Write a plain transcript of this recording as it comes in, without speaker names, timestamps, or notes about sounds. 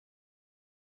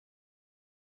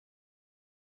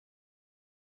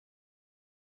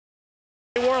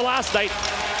war last night.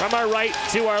 From our right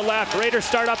to our left. Raiders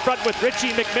start up front with Ritchie,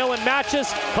 McMillan, Matches,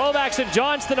 Kovacs, and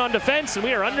Johnston on defense, and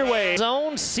we are underway.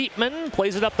 Zone, Seatman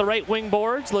plays it up the right wing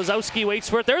boards. Lazowski waits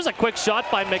for it. There's a quick shot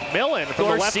by McMillan from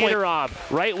the left wing.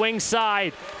 Right wing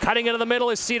side. Cutting into the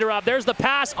middle is Cedarov. There's the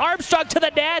pass. Armstrong to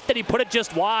the net. Then he put it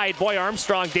just wide. Boy,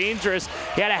 Armstrong dangerous.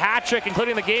 He had a hat trick,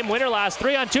 including the game winner last.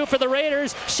 3-on-2 for the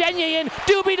Raiders. Chenye in.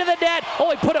 Doobie to the net.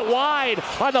 Oh, he put it wide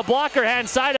on the blocker hand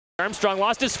side. Armstrong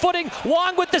lost his footing.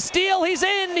 Wong with the steal. He's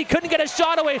in. He couldn't get a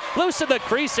shot away. Loose in the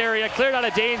crease area. Cleared out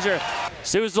of danger.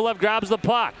 Suzdalev grabs the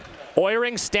puck.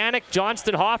 Oiring, Stanek,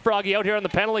 Johnston, Hoffroggy out here on the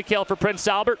penalty kill for Prince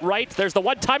Albert. Right, there's the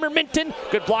one-timer Minton.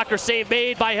 Good blocker save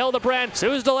made by Hildebrand.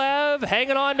 Suzdalev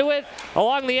hanging on to it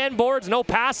along the end boards. No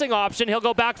passing option. He'll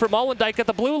go back for Molendyk at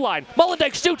the blue line.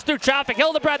 Molendyk shoots through traffic.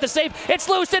 Hildebrand the save. It's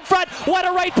loose in front. What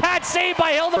a right pad save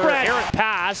by Hildebrand. Errant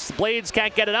pass. Blades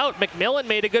can't get it out. McMillan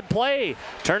made a good play.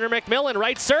 Turner McMillan,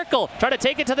 right circle. Try to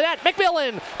take it to the net.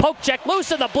 McMillan, poke check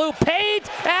loose in the blue paint.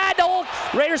 And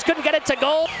Raiders couldn't get it to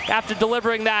go after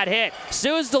delivering that hit.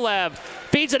 Suzdalev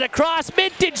feeds it across.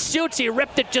 Minton shoots. He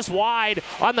ripped it just wide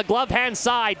on the glove hand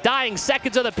side. Dying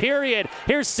seconds of the period.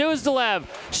 Here's Suzdalev.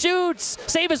 Shoots.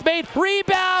 Save is made.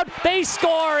 Rebound. They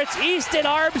score. It's Easton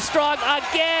Armstrong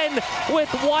again with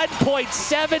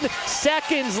 1.7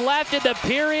 seconds left in the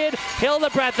period.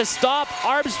 Hildebrand the stop.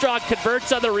 Armstrong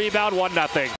converts on the rebound.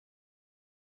 1-0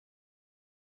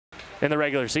 in the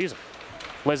regular season.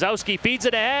 Lazowski feeds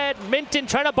it ahead. Minton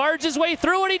trying to barge his way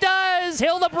through, and he does.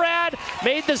 Hildebrand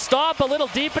made the stop a little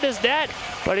deep in his net,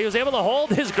 but he was able to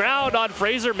hold his ground on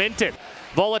Fraser Minton.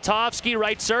 Volotovsky,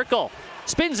 right circle.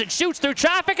 Spins and shoots through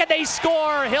traffic, and they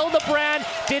score. Hildebrand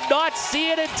did not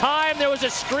see it in time. There was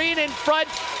a screen in front.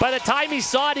 By the time he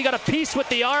saw it, he got a piece with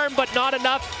the arm, but not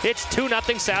enough. It's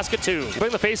 2-0 Saskatoon.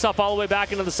 Bring the faceoff all the way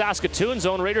back into the Saskatoon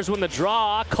zone. Raiders win the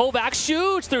draw. Kovacs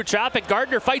shoots through traffic.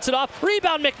 Gardner fights it off.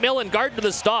 Rebound McMillan. Gardner to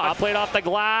the stop. Played off the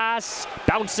glass.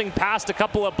 Bouncing past a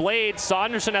couple of blades.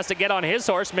 Saunderson has to get on his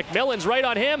horse. McMillan's right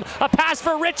on him. A pass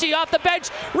for Ritchie off the bench.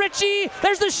 Ritchie,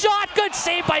 there's the shot. Good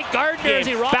save by Gardner.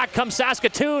 Back comes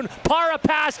Saskatoon. Para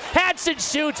pass. Hansen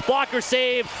shoots. Blocker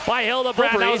save by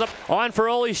Hildebrand. That was on for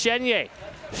Oli Chenye.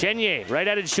 Chenye,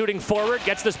 right-handed shooting forward,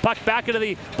 gets this puck back into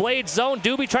the blade zone.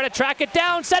 Doobie trying to track it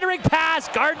down. Centering pass.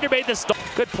 Gardner made the stop.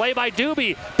 Good play by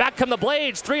Doobie. Back come the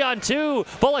Blades. 3-on-2.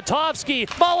 Volotovsky.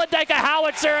 Molendyk a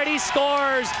howitzer, and he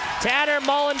scores. Tanner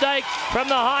Molendyk from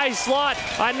the high slot.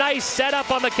 A nice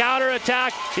setup on the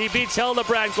counter-attack. He beats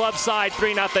Hildebrand glove side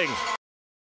 3-0.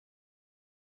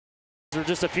 We're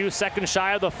just a few seconds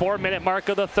shy of the 4-minute mark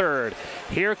of the third.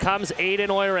 Here comes Aiden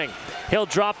Oiring. He'll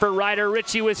drop for Ryder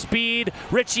Ritchie with speed.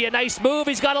 Ritchie, a nice move.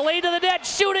 He's got a lane to the net,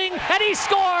 shooting, and he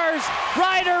scores!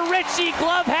 Ryder Ritchie,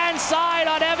 glove hand side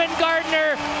on Evan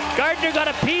Gardner. Gardner got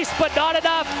a piece, but not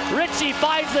enough. Ritchie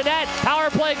finds the net. Power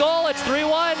play goal. It's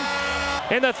 3-1.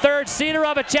 In the third,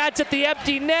 Cedarov a chance at the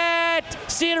empty net.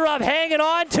 Cedarov hanging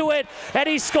on to it, and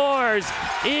he scores.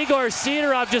 Igor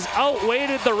Cedarov just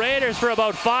outweighted the Raiders for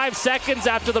about 5 seconds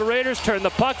after the Raiders turned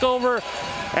the puck over,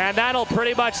 and that'll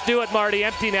pretty much do it, Marty.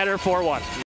 Empty netter, 4-1.